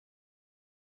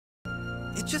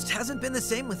It just hasn't been the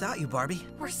same without you, Barbie.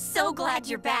 We're so glad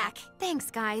you're back.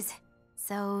 Thanks, guys.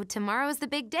 So, tomorrow's the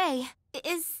big day.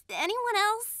 Is anyone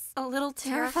else a little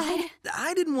terrified?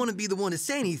 I didn't want to be the one to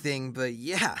say anything, but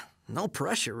yeah, no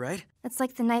pressure, right? It's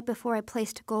like the night before I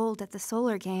placed gold at the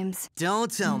Solar Games.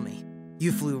 Don't tell me.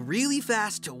 You flew really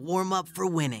fast to warm up for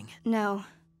winning. No,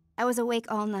 I was awake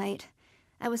all night.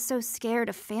 I was so scared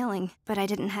of failing, but I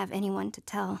didn't have anyone to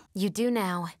tell. You do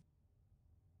now.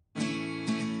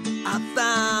 I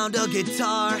found a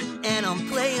guitar and I'm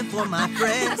playing for my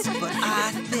friends, but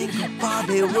I think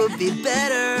Barbie would be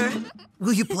better.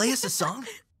 Will you play us a song?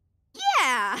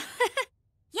 Yeah!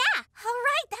 Yeah, all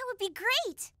right, that would be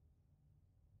great.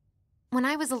 When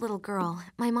I was a little girl,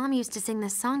 my mom used to sing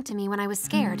this song to me when I was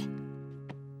scared.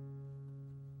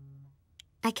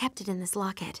 I kept it in this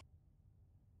locket.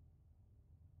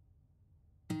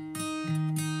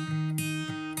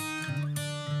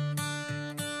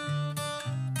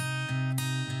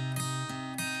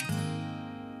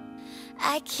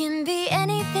 I can be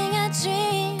anything I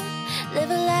dream,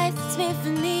 live a life that's made for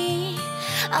me.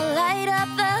 I'll light up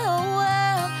the whole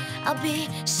world, I'll be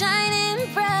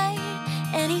shining bright.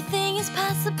 Anything is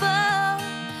possible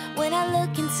when I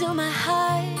look into my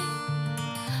heart.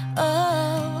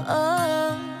 Oh,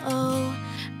 oh, oh,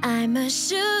 I'm a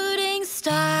shooting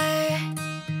star.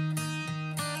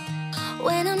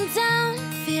 When I'm down,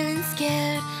 feeling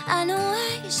scared, I know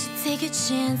I should take a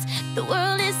chance. The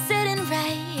world is sitting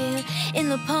right here in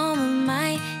the palm of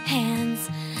my hands.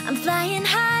 I'm flying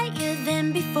higher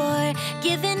than before.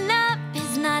 Giving up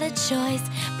is not a choice.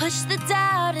 Push the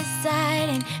doubt aside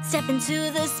and step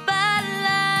into the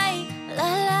spotlight.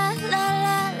 La la la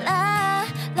la la,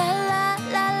 la la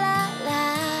la la la,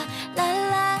 la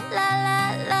la la la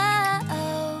la.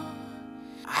 Oh,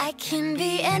 I can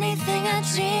be anything I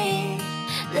dream,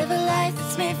 live a life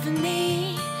that's made for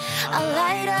me. I'll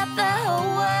light up the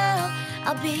whole world,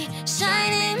 I'll be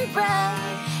shining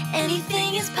bright.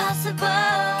 Anything is possible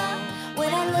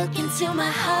when I look into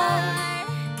my heart.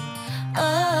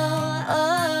 Oh.